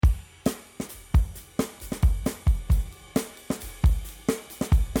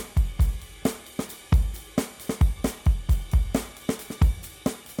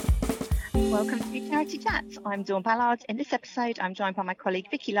Welcome to Charity Chats. I'm Dawn Ballard. In this episode, I'm joined by my colleague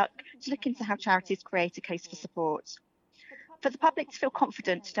Vicky Luck to look into how charities create a case for support. For the public to feel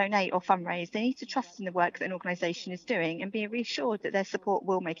confident to donate or fundraise, they need to trust in the work that an organisation is doing and be reassured that their support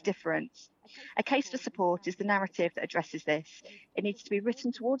will make a difference. A case for support is the narrative that addresses this. It needs to be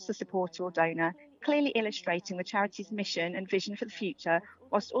written towards the supporter or donor, clearly illustrating the charity's mission and vision for the future,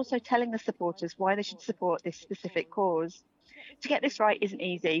 whilst also telling the supporters why they should support this specific cause. To get this right isn't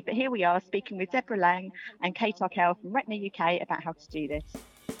easy, but here we are speaking with Deborah Lang and Kate Arkell from Retina UK about how to do this.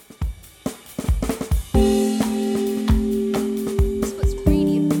 What's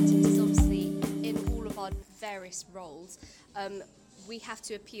really important is obviously in all of our various roles, we have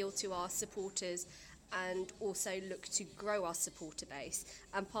to appeal to our supporters and also look to grow our supporter base.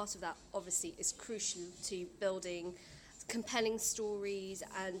 And part of that obviously is crucial to building compelling stories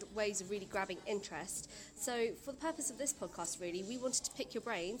and ways of really grabbing interest. So for the purpose of this podcast, really, we wanted to pick your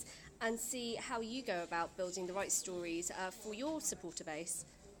brains and see how you go about building the right stories for your supporter base.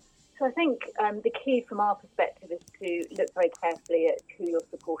 So I think the key from our perspective is to look very carefully at who your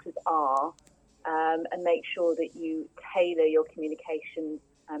supporters are and make sure that you tailor your communications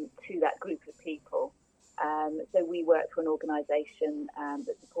to that group of people. So we work for an organisation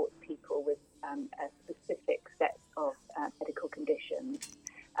that supports people with a specific set of medical conditions.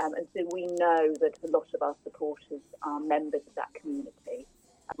 And so we know that a lot of our supporters are members of that community.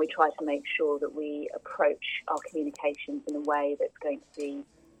 And we try to make sure that we approach our communications in a way that's going to be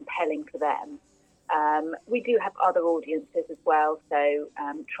compelling for them. We do have other audiences as well, so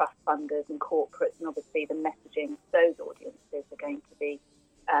trust funders and corporates, and obviously the messaging of those audiences are going to be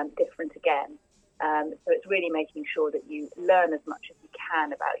different again. So it's really making sure that you learn as much as you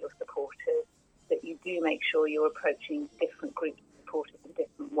can about your supporters, that you do make sure you're approaching different groups of supporters in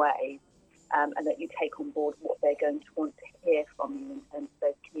different ways, and that you take on board what they're going to want to hear from you in terms of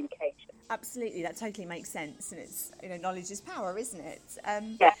those communications. Absolutely, that totally makes sense, and it's, knowledge is power, isn't it?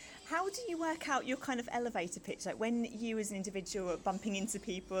 Yeah. How do you work out your kind of elevator pitch? Like when you as an individual are bumping into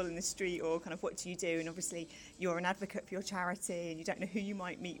people in the street, or kind of what do you do? And obviously you're an advocate for your charity and you don't know who you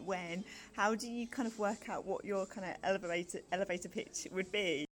might meet when. How do you kind of work out what your kind of elevator pitch would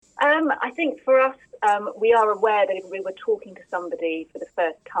be? I think for us, we are aware that if we were talking to somebody for the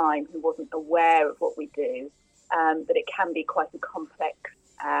first time who wasn't aware of what we do, that it can be quite a complex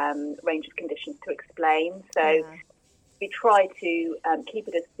range of conditions to explain. So we try to keep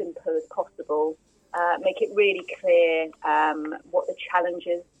it as simple as possible, make it really clear what the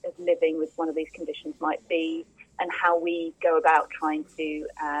challenges of living with one of these conditions might be, and how we go about trying to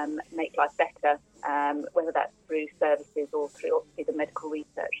make life better, whether that's through services or through obviously the medical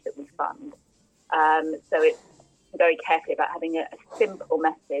research that we fund. So it's very carefully about having a simple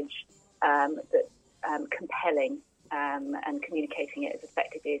message that's compelling and communicating it as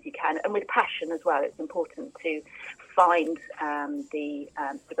effectively as you can, and with passion as well. It's important to find the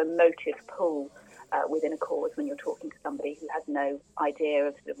sort of emotive pull within a cause when you're talking to somebody who has no idea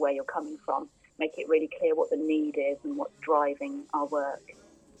of sort of where you're coming from. Make it really clear what the need is and what's driving our work.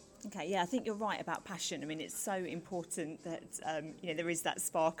 Okay, yeah, I think you're right about passion. I mean, it's so important that, there is that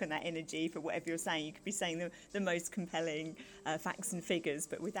spark and that energy for whatever you're saying. You could be saying the most compelling facts and figures,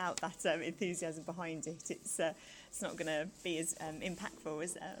 but without that enthusiasm behind it, it's not going to be as impactful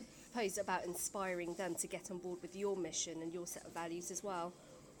as... I suppose about inspiring them to get on board with your mission and your set of values as well.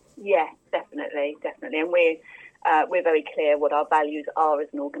 Yeah, definitely. And we're very clear what our values are as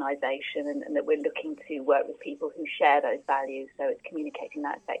an organisation, and that we're looking to work with people who share those values, so it's communicating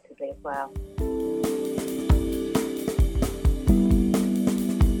that effectively as well.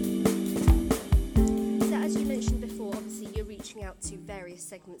 So as you mentioned before, obviously you're reaching out to various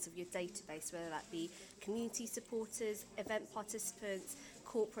segments of your database, whether that be community supporters, event participants,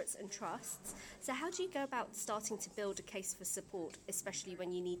 corporates and trusts. So how do you go about starting to build a case for support, especially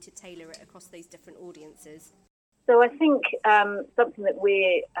when you need to tailor it across those different audiences? So I think something that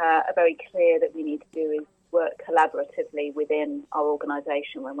we are very clear that we need to do is work collaboratively within our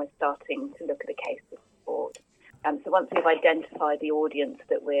organisation when we're starting to look at a case for support. So once we've identified the audience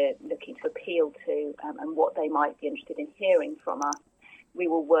that we're looking to appeal to and what they might be interested in hearing from us, we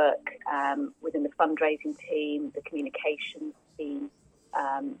will work within the fundraising team, the communications team,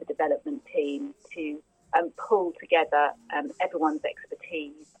 the development team to pull together everyone's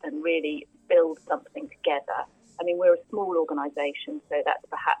expertise and really build something together. I mean, we're a small organisation, so that's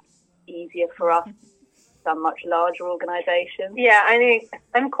perhaps easier for us. Some much larger organisations. Yeah, I think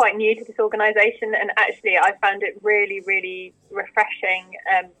I'm quite new to this organisation, and actually I found it really, really refreshing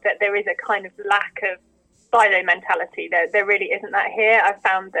that there is a kind of lack of silo mentality. There really isn't that here. I've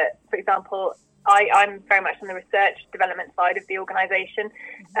found that, for example, I'm very much on the research development side of the organisation.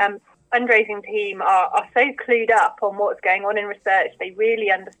 fundraising team are so clued up on what's going on in research. They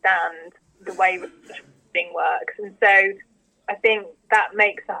really understand the way research funding works. And so I think that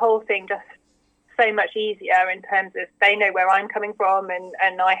makes the whole thing just so much easier in terms of they know where I'm coming from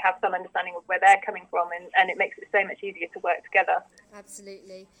and I have some understanding of where they're coming from, and it makes it so much easier to work together.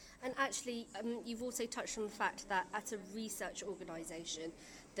 Absolutely. And actually, you've also touched on the fact that at a research organisation,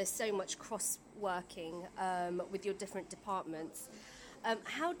 there's so much cross-working with your different departments.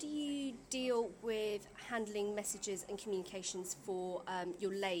 How do you deal with handling messages and communications for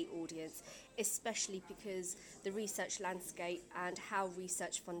your lay audience, especially because the research landscape and how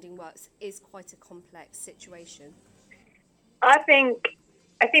research funding works is quite a complex situation? I think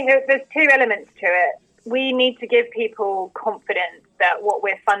there's two elements to it. We need to give people confidence that what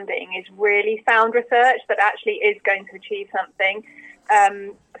we're funding is really sound research that actually is going to achieve something.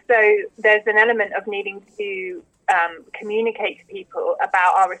 So there's an element of needing to communicate to people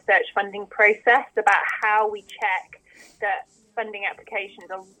about our research funding process, about how we check that funding applications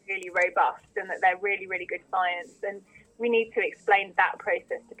are really robust and that they're really, really good science. And we need to explain that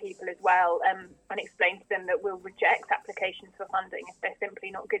process to people as well, and explain to them that we'll reject applications for funding if they're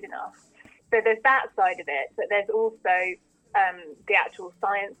simply not good enough. So there's that side of it, but there's also the actual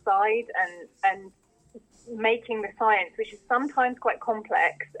science side and making the science, which is sometimes quite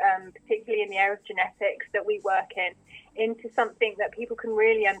complex, particularly in the area of genetics that we work in, into something that people can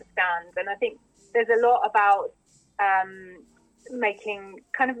really understand. And I think there's a lot about making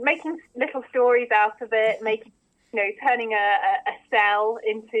little stories out of it, turning a cell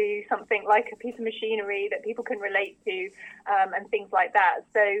into something like a piece of machinery that people can relate to, and things like that.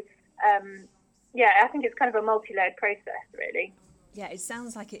 So, I think it's kind of a multi-layered process, really. Yeah, it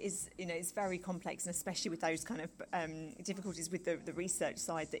sounds like it is, it's very complex, and especially with those kind of difficulties with the research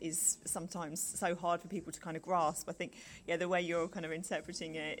side that is sometimes so hard for people to kind of grasp. I think, the way you're kind of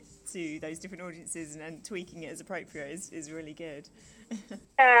interpreting it to those different audiences and tweaking it as appropriate is really good.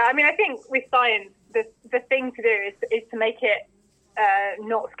 I think with science, the thing to do is to make it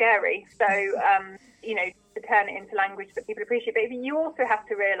not scary. So, to turn it into language that people appreciate. But you also have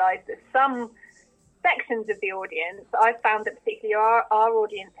to realise that some sections of the audience, I've found that particularly our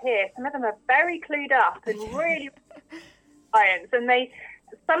audience here, some of them are very clued up and really science, and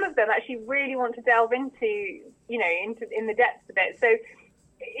some of them actually really want to delve into the depths of it. So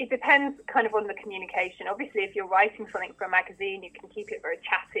it depends kind of on the communication. Obviously, if you're writing something for a magazine, you can keep it very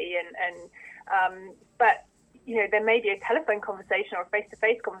chatty but there may be a telephone conversation or a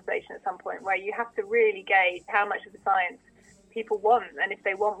face-to-face conversation at some point where you have to really gauge how much of the science people want, and if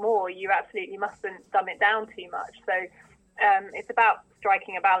they want more, you absolutely mustn't dumb it down too much. So it's about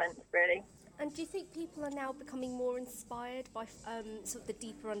striking a balance, really. And do you think people are now becoming more inspired by sort of the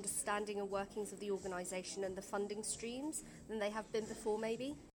deeper understanding and workings of the organisation and the funding streams than they have been before,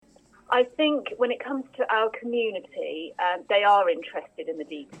 maybe? I think when it comes to our community, they are interested in the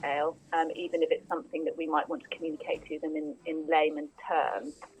detail, even if it's something that we might want to communicate to them in layman's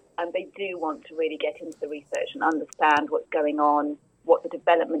terms. They do want to really get into the research and understand what's going on, what the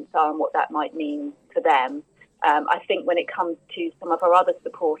developments are and what that might mean for them. I think when it comes to some of our other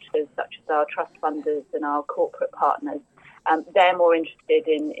supporters, such as our trust funders and our corporate partners, they're more interested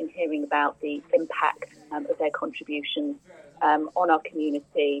in hearing about the impact of their contributions on our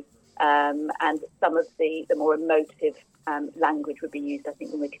community, and some of the more emotive language would be used, I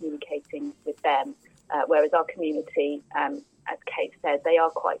think, when we're communicating with them, whereas our community, as Kate said, they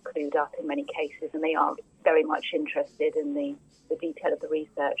are quite clued up in many cases, and they are very much interested in the detail of the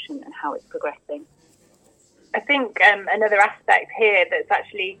research and how it's progressing. I think another aspect here that's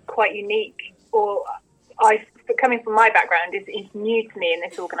actually quite unique, or coming from my background, is new to me in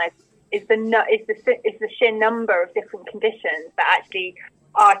this organisation, is the sheer number of different conditions that actually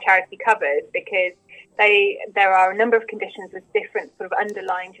our charity covers, because there are a number of conditions with different sort of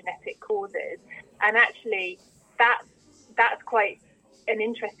underlying genetic causes, and actually that's quite an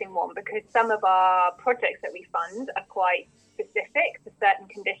interesting one, because some of our projects that we fund are quite specific to certain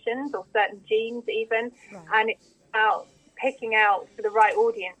conditions or certain genes even, right. And it's about picking out for the right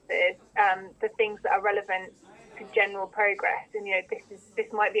audiences the things that are relevant to general progress. And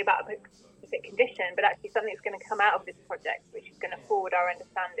this might be about a specific condition, but actually something that's going to come out of this project which is going to forward our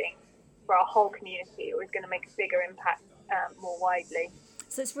understanding for our whole community, or is going to make a bigger impact more widely.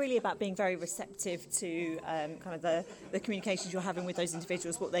 So it's really about being very receptive to kind of the communications you're having with those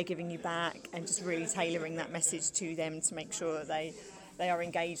individuals, what they're giving you back, and just really tailoring that message to them to make sure that they they are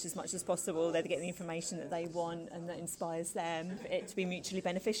engaged as much as possible, they're getting the information that they want, and that inspires them for it to be mutually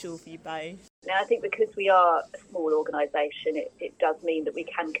beneficial for you both. Now, I think because we are a small organisation, it does mean that we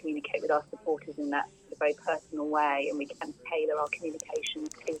can communicate with our supporters in that very personal way, and we can tailor our communication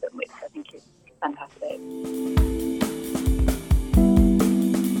to them, which I think is fantastic.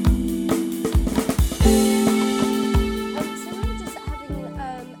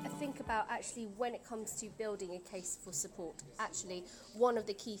 Actually, when it comes to building a case for support, actually one of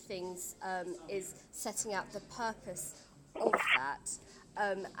the key things is setting out the purpose of that,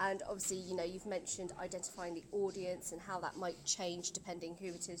 and obviously, you know, you've mentioned identifying the audience and how that might change depending who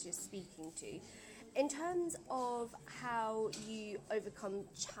it is you're speaking to. In terms of how you overcome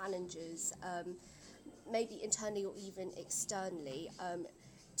challenges, maybe internally or even externally,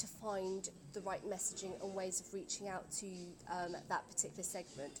 to find the right messaging and ways of reaching out to that particular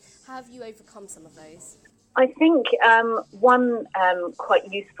segment. How have you overcome some of those? I think one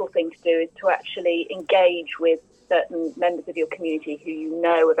quite useful thing to do is to actually engage with certain members of your community who you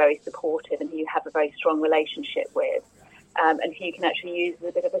know are very supportive and who you have a very strong relationship with, and who you can actually use as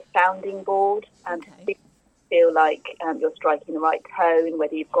a bit of a sounding board and to feel like you're striking the right tone,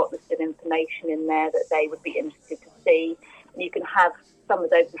 whether you've got the sort of information in there that they would be interested to see. And you can have some of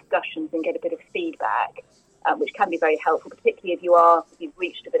those discussions and get a bit of feedback, which can be very helpful, particularly if you've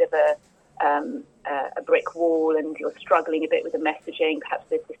reached a bit of a brick wall and you're struggling a bit with the messaging. Perhaps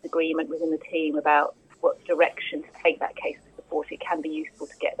there's disagreement within the team about what direction to take that case to support. It can be useful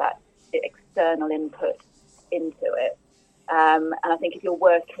to get that external input into it. And I think if you're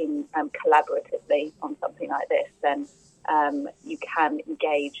working collaboratively on something like this, then you can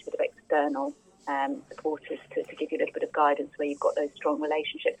engage sort of external supporters to give you a little bit of guidance where you've got those strong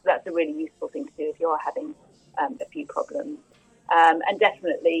relationships. So that's a really useful thing to do if you are having a few problems. And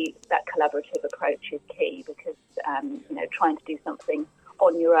definitely that collaborative approach is key, because trying to do something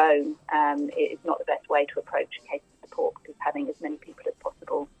on your own is not the best way to approach a case of support, because having as many people as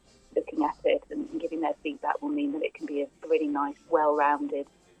possible looking at it and giving their feedback will mean that it can be a really nice, well-rounded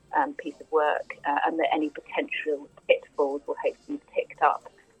piece of work, and that any potential pitfalls will hopefully be picked up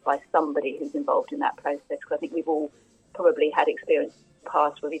by somebody who's involved in that process. Because I think we've all probably had experience in the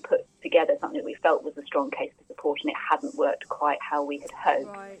past where we put together something that we felt was a strong case for support and it hadn't worked quite how we had hoped.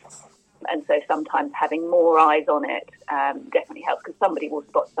 Right. And so sometimes having more eyes on it definitely helps, because somebody will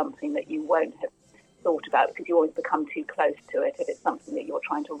spot something that you won't have thought about, because you always become too close to it. If it's something that you're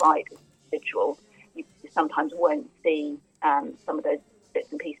trying to write as an individual, you sometimes won't see some of those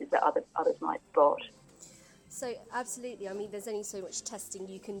bits and pieces that others might spot. So absolutely, I mean, there's only so much testing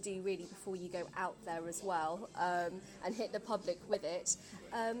you can do really before you go out there as well, and hit the public with it.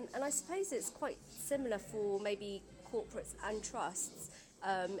 And I suppose it's quite similar for maybe corporates and trusts,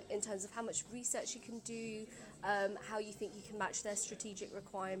 in terms of how much research you can do, how you think you can match their strategic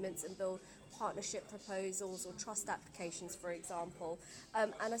requirements and build partnership proposals or trust applications, for example.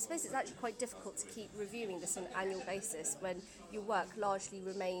 And I suppose it's actually quite difficult to keep reviewing this on an annual basis when your work largely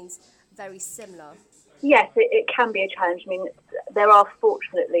remains very similar. Yes, it can be a challenge. I mean, there are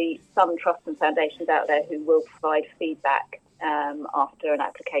fortunately some trusts and foundations out there who will provide feedback after an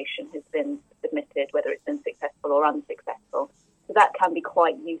application has been submitted, whether it's been successful or unsuccessful. So that can be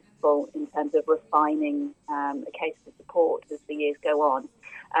quite useful in terms of refining a case for support as the years go on.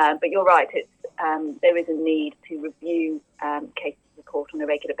 But you're right, there is a need to review cases of support on a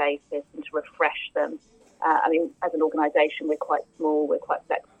regular basis and to refresh them. I mean, as an organisation, we're quite small, we're quite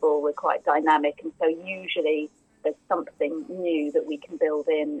flexible, we're quite dynamic, and so usually there's something new that we can build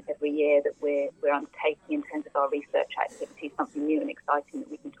in every year that we're undertaking in terms of our research activities, something new and exciting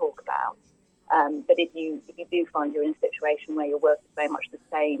that we can talk about. But if you do find you're in a situation where your work is very much the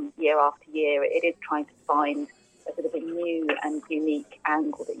same year after year, it is trying to find a sort of a new and unique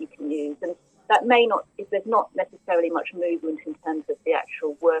angle that you can use. And that may not, if there's not necessarily much movement in terms of the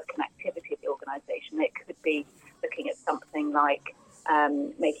actual work and activity of the organisation, it could be looking at something like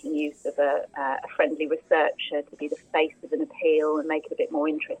making use of a friendly researcher to be the face of an appeal and make it a bit more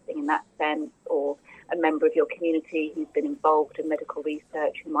interesting in that sense, or a member of your community who's been involved in medical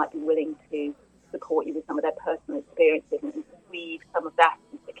research who might be willing to support you with some of their personal experiences and weave some of that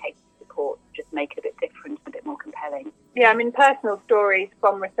into the case of support, just make it a bit different and a bit more compelling. Yeah, I mean, personal stories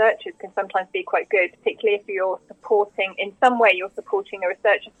from researchers can sometimes be quite good, particularly if you're supporting, in some way, you're supporting a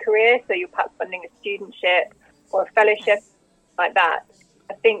researcher's career, so you're perhaps funding a studentship or a fellowship like that.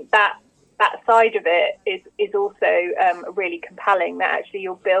 I think that side of it is also really compelling, that actually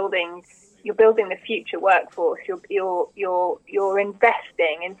you're building the future workforce. You're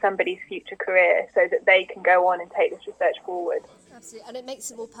investing in somebody's future career so that they can go on and take this research forward. Absolutely, and it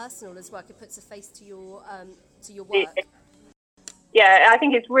makes it more personal as well. It puts a face to your work. Yeah, I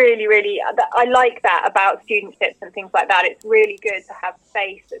think it's really, really, I like that about studentships and things like that. It's really good to have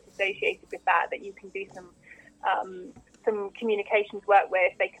space that's associated with that you can do some communications work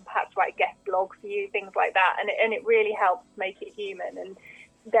with. They can perhaps write guest blogs for you, things like that. And it really helps make it human. And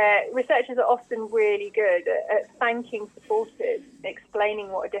their researchers are often really good at thanking supporters,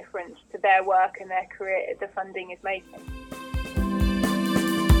 explaining what a difference to their work and their career the funding is making.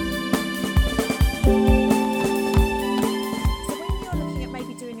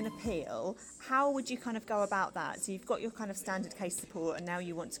 Appeal, how would you kind of go about that? So you've got your kind of standard case support, and now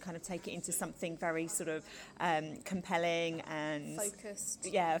you want to kind of take it into something very sort of compelling and focused.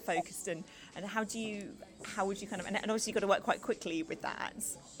 Yeah, focused. And how would you kind of, and obviously you've got to work quite quickly with that.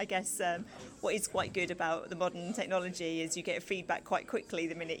 I guess what is quite good about the modern technology is you get feedback quite quickly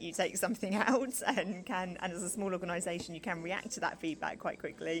the minute you take something out, and as a small organisation you can react to that feedback quite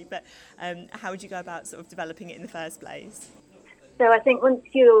quickly. But how would you go about sort of developing it in the first place? So I think once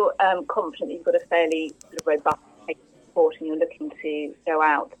you're confident that you've got a fairly sort of robust case support and you're looking to go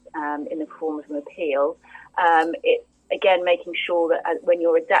out in the form of an appeal, it's again making sure that when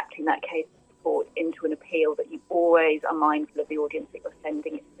you're adapting that case support into an appeal that you always are mindful of the audience that you're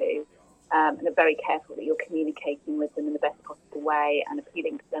sending it to, and are very careful that you're communicating with them in the best possible way and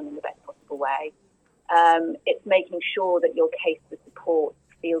appealing to them in the best possible way. It's making sure that your case for support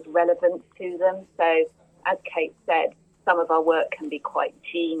feels relevant to them. So as Kate said, some of our work can be quite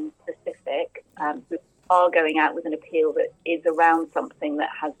gene specific. We are going out with an appeal that is around something that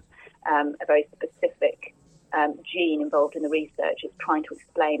has a very specific gene involved in the research. It's trying to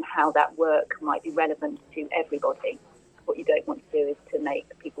explain how that work might be relevant to everybody. What you don't want to do is to make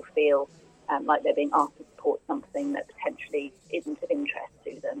people feel like they're being asked to support something that potentially isn't of interest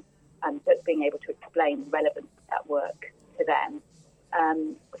to them. So it's being able to explain the relevance of that work to them.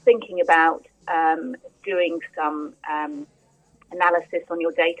 Thinking about doing some analysis on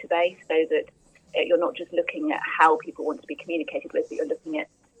your database so that you're not just looking at how people want to be communicated with, but you're looking at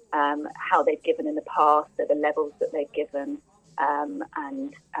how they've given in the past, so the levels that they've given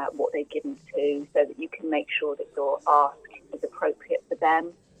and what they've given to, so that you can make sure that your ask is appropriate for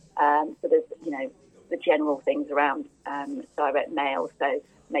them. So there's, the general things around direct mail, so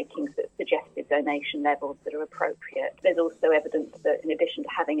making sort of suggested donation levels that are appropriate. There's also evidence that in addition to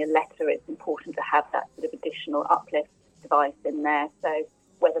having a letter, it's important to have that sort of additional uplift device in there. So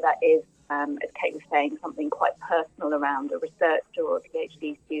whether that is, as Kate was saying, something quite personal around a researcher or a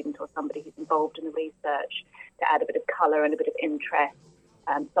PhD student or somebody who's involved in the research, to add a bit of colour and a bit of interest,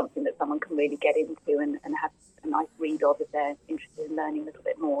 something that someone can really get into and have a nice read of if they're interested in learning a little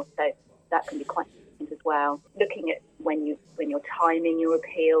bit more. So that can be quite important as well. Looking at when you're timing your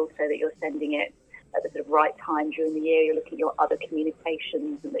appeal so that you're sending it at the sort of right time during the year, you're looking at your other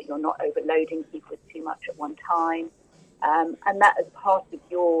communications and that you're not overloading people with too much at one time. And that as part of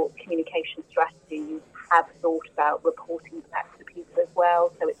your communication strategy, you have thought about reporting back to people as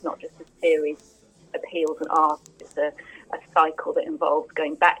well. So it's not just a series of appeals and asks, it's a cycle that involves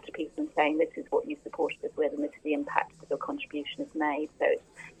going back to people and saying this is what you supported us with and this is the impact that your contribution has made. So it's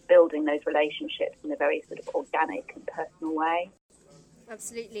building those relationships in a very sort of organic and personal way.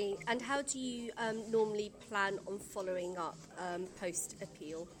 Absolutely. And how do you normally plan on following up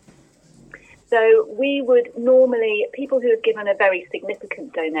post-appeal? So we would normally, people who have given a very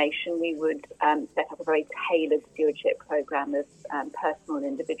significant donation, we would set up a very tailored stewardship programme of personal and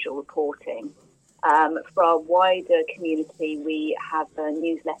individual reporting. For our wider community, we have a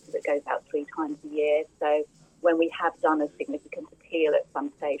newsletter that goes out 3 times a year. So when we have done a significant appeal at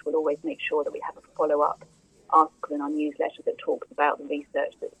some stage, we'll always make sure that we have a follow-up article in our newsletter that talks about the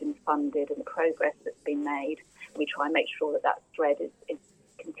research that's been funded and the progress that's been made. We try and make sure that that thread is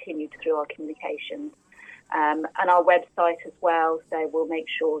continued through our communications. And our website as well, so we'll make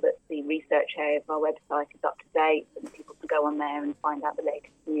sure that the research area of our website is up to date and people can go on there and find out the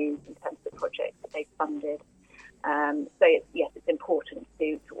latest news in terms of the projects that they've funded. So it's important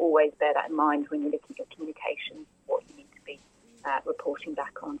to always bear that in mind when you're looking at communications, what you need to be reporting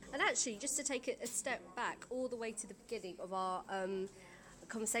back on. And actually, just to take a step back all the way to the beginning of our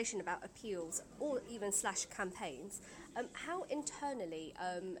conversation about appeals or even / campaigns, how internally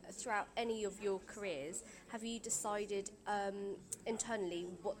throughout any of your careers have you decided internally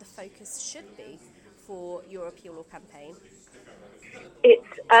what the focus should be for your appeal or campaign?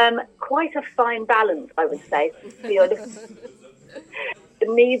 It's quite a fine balance, I would say. The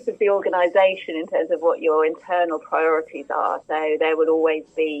needs of the organisation in terms of what your internal priorities are. So there will always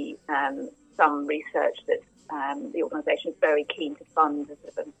be some research that the organisation is very keen to fund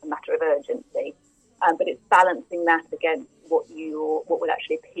as a matter of urgency. But it's balancing that against what would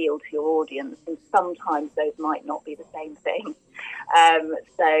actually appeal to your audience. And sometimes those might not be the same thing.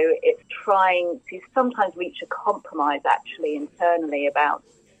 So it's trying to sometimes reach a compromise actually internally about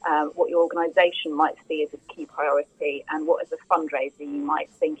what your organisation might see as a key priority and what as a fundraiser you might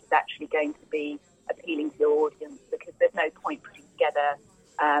think is actually going to be appealing to your audience, because there's no point putting together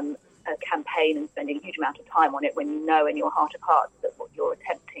a campaign and spending a huge amount of time on it when you know in your heart of hearts that what you're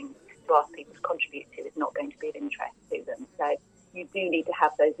attempting to ask people to contribute to is not going to be of interest to them. So you do need to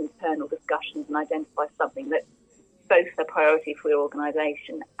have those internal discussions and identify something that's both a priority for your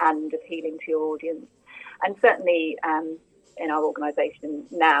organisation and appealing to your audience. And certainly in our organisation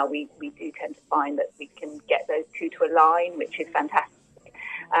now, we do tend to find that we can get those two to align, which is fantastic.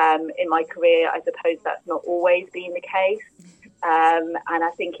 In my career, I suppose that's not always been the case. And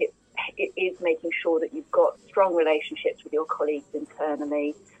I think it is making sure that you've got strong relationships with your colleagues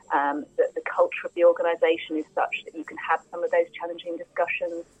internally, that the culture of the organisation is such that you can have some of those challenging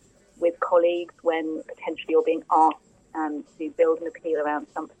discussions with colleagues when potentially you're being asked to build an appeal around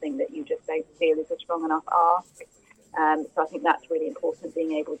something that you just don't feel is a strong enough ask. So I think that's really important,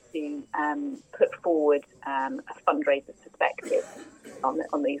 being able to put forward a fundraiser perspective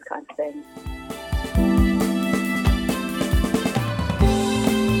on these kinds of things.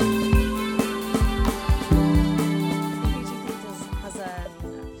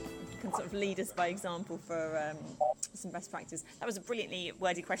 Sort of lead us by example for some best practice. That was a brilliantly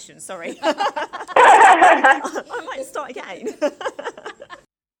worded question, sorry. I might start again.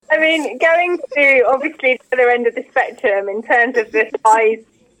 I mean, going to obviously the other end of the spectrum in terms of the size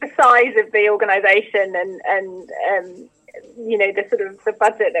of the organisation and you know, the sort of the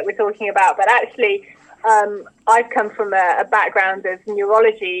budget that we're talking about, but actually I've come from a background of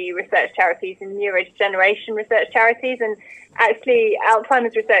neurology research charities and neurodegeneration research charities, and actually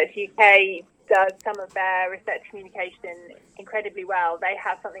Alzheimer's Research UK does some of their research communication incredibly well. They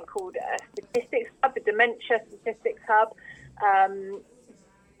have something called a statistics hub, a dementia statistics hub.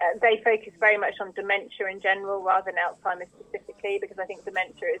 They focus very much on dementia in general rather than Alzheimer's specifically, because I think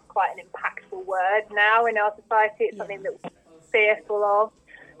dementia is quite an impactful word now in our society. It's something that we're fearful of.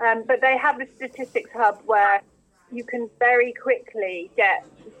 But they have a statistics hub where you can very quickly get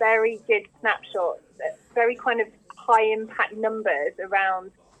very good snapshots, very kind of high impact numbers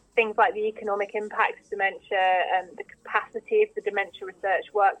around things like the economic impact of dementia and the capacity of the dementia research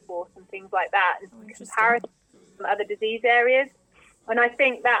workforce and things like that, and comparison from other disease areas. And I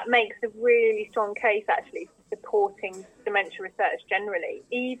think that makes a really strong case actually for supporting dementia research generally,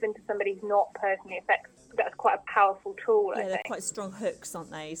 even to somebody who's not personally affected. That's quite a powerful tool, I think. They're quite strong hooks,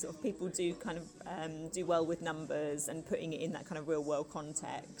 aren't they? Sort of people do kind of do well with numbers and putting it in that kind of real world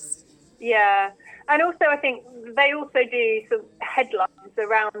context. Yeah, and also I think they also do some headlines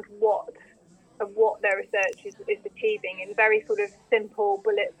around what their research is achieving in very sort of simple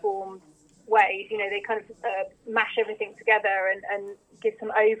bullet form ways. You know, they kind of mash everything together and give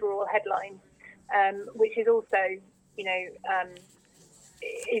some overall headlines, which is also, you know,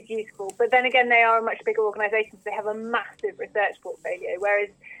 is useful. But then again, they are a much bigger organisation, so they have a massive research portfolio, whereas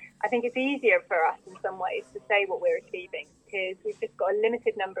I think it's easier for us in some ways to say what we're achieving, because we've just got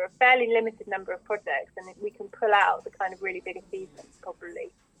a fairly limited number of projects, and we can pull out the kind of really big achievements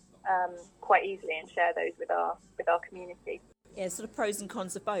probably quite easily and share those with our community. Yeah, sort of pros and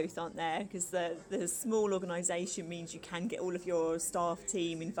cons of both, aren't there? Because the small organisation means you can get all of your staff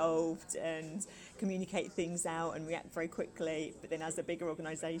team involved and communicate things out and react very quickly. But then as a bigger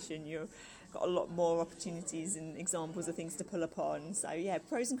organisation, you've got a lot more opportunities and examples of things to pull upon. So yeah,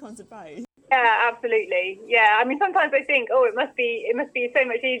 pros and cons of both. Yeah, absolutely. Yeah, I mean, sometimes I think, it must be so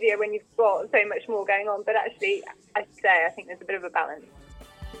much easier when you've got so much more going on. But actually, I think there's a bit of a balance.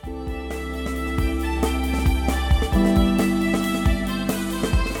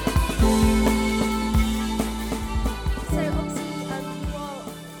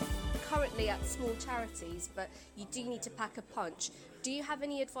 At small charities, but you do need to pack a punch. Do you have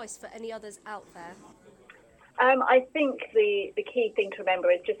any advice for any others out there? I think the key thing to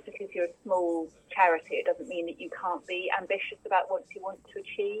remember is just because you're a small charity, it doesn't mean that you can't be ambitious about what you want to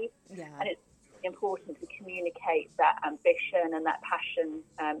achieve. Yeah. And it's important to communicate that ambition and that passion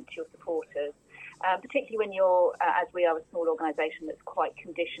to your supporters, particularly when you're, as we are, a small organisation that's quite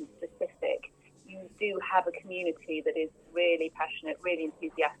condition specific. You do have a community that is really passionate, really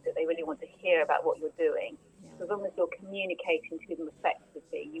enthusiastic. They really want to hear about what you're doing. Yeah. So as long as you're communicating to them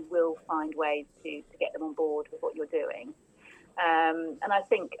effectively, you will find ways to get them on board with what you're doing. And I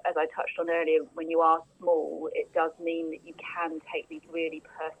think, as I touched on earlier, when you are small, it does mean that you can take these really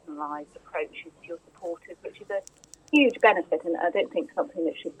personalised approaches to your supporters, which is a huge benefit, and I don't think something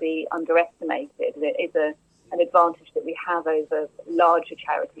that should be underestimated. It is an advantage that we have over larger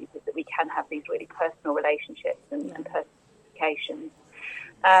charities, is that we can have these really personal relationships and personal communications.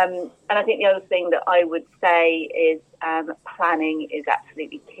 And I think the other thing that I would say is planning is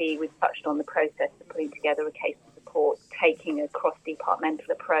absolutely key. We've touched on the process of putting together a case of support, taking a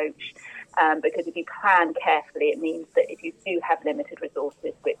cross-departmental approach, because if you plan carefully, it means that if you do have limited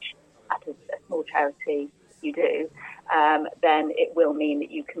resources, which at a small charity you do, then it will mean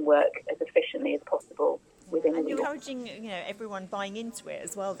that you can work as efficiently as possible within and the encouraging everyone buying into it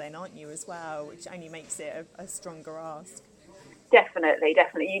as well then, aren't you, as well, which only makes it a stronger ask. Definitely.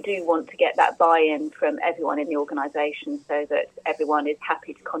 You do want to get that buy-in from everyone in the organisation so that everyone is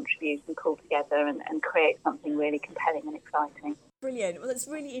happy to contribute and pull together and create something really compelling and exciting. Brilliant. Well, that's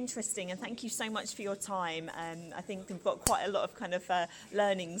really interesting, and thank you so much for your time. I think we've got quite a lot of kind of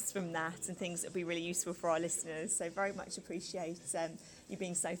learnings from that and things that will be really useful for our listeners. So very much appreciate you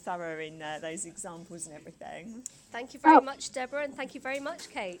being so thorough in those examples and everything. Thank you very much, Deborah, and thank you very much,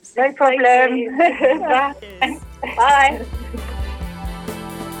 Kate. No problem. Bye.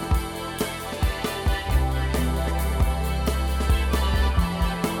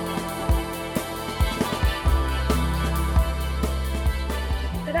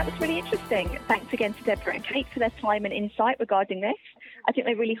 That was really interesting. Thanks again to Deborah and Kate for their time and insight regarding this. I think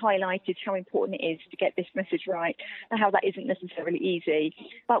they really highlighted how important it is to get this message right and how that isn't necessarily easy.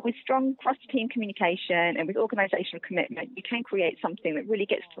 But with strong cross-team communication and with organisational commitment, you can create something that really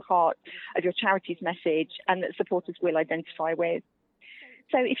gets to the heart of your charity's message and that supporters will identify with.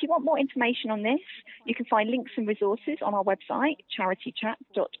 So if you want more information on this, you can find links and resources on our website,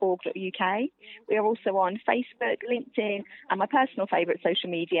 charitychat.org.uk. We are also on Facebook, LinkedIn, and my personal favourite social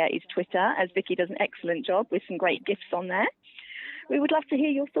media is Twitter, as Vicky does an excellent job with some great gifs on there. We would love to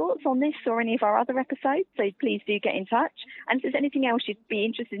hear your thoughts on this or any of our other episodes, so please do get in touch. And if there's anything else you'd be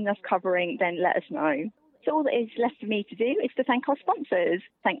interested in us covering, then let us know. So all that is left for me to do is to thank our sponsors.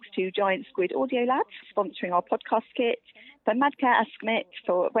 Thanks to Giant Squid Audio Labs for sponsoring our podcast kit, for Madcare Askmit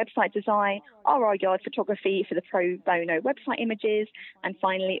for website design, RR Yard Photography for the pro bono website images, and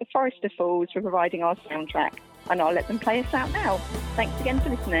finally Forester Falls for providing our soundtrack. And I'll let them play us out now. Thanks again for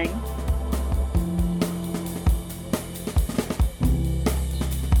listening.